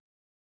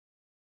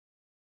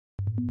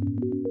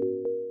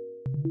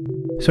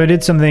So I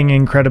did something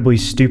incredibly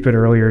stupid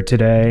earlier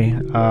today.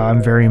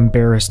 I'm very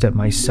embarrassed at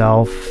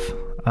myself.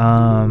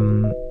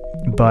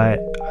 But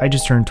I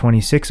just turned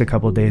 26 a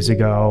couple of days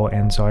ago,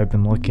 and so I've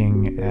been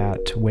looking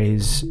at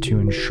ways to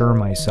insure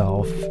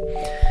myself.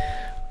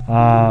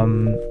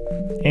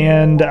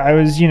 And I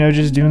was,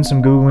 just doing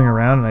some Googling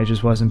around, and I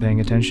just wasn't paying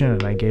attention,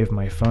 and I gave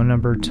my phone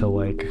number to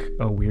like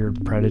a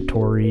weird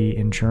predatory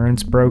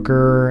insurance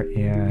broker,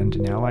 and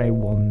now I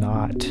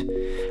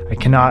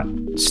cannot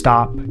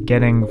stop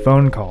getting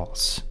phone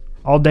calls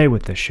all day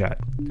with this shit.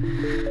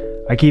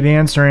 I keep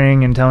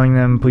answering and telling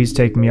them, please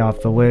take me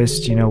off the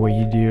list, you know what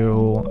you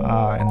do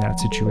in that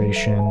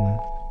situation.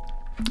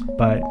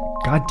 But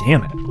god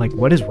damn it, like,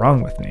 what is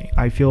wrong with me?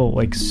 I feel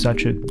like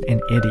such an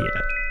idiot.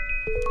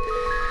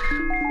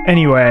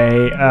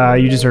 Anyway,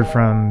 you just heard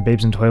from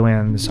Babes in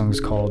Toyland. The song is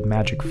called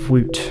Magic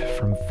Flute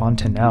from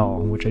Fontanelle,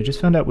 which I just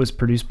found out was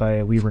produced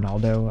by Lee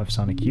Ronaldo of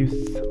Sonic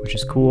Youth, which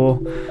is cool.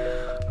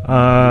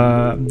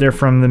 They're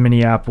from the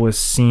Minneapolis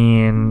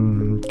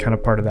scene, kind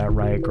of part of that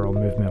Riot Grrrl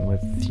movement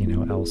with,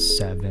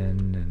 L7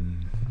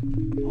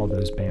 and all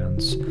those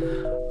bands.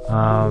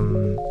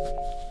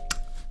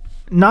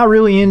 Not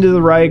really into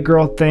the Riot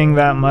Grrrl thing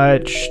that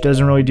much.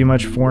 Doesn't really do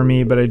much for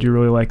me, but I do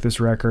really like this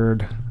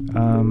record.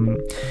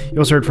 You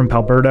also heard from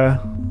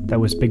Palberta. That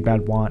was Big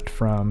Bad Want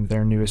from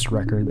their newest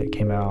record that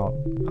came out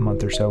a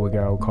month or so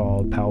ago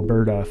called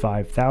Palberta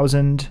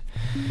 5000.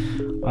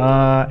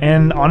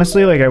 And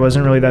honestly, like, I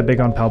wasn't really that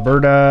big on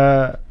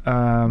Palberta,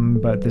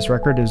 but this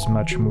record is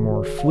much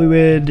more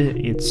fluid.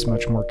 It's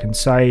much more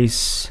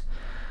concise.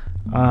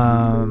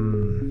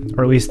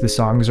 Or at least the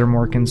songs are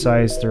more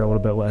concise. They're a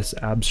little bit less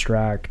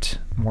abstract,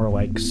 more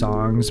like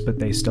songs, but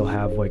they still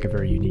have like a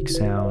very unique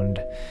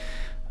sound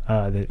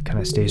that kind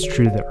of stays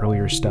true to the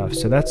earlier stuff.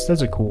 So that's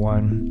a cool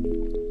one.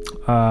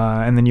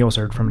 And then you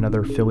also heard from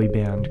another Philly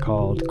band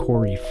called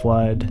Corey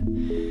Flood,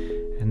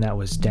 and that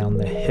was Down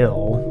the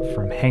Hill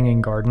from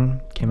Hanging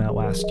Garden. Came out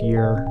last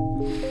year.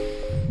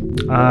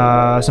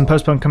 Some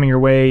post-punk coming your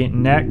way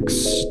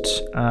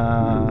next.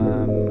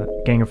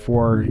 Gang of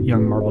Four,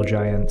 Young Marble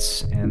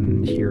Giants,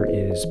 and here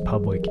is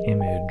Public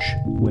Image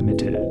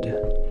Limited.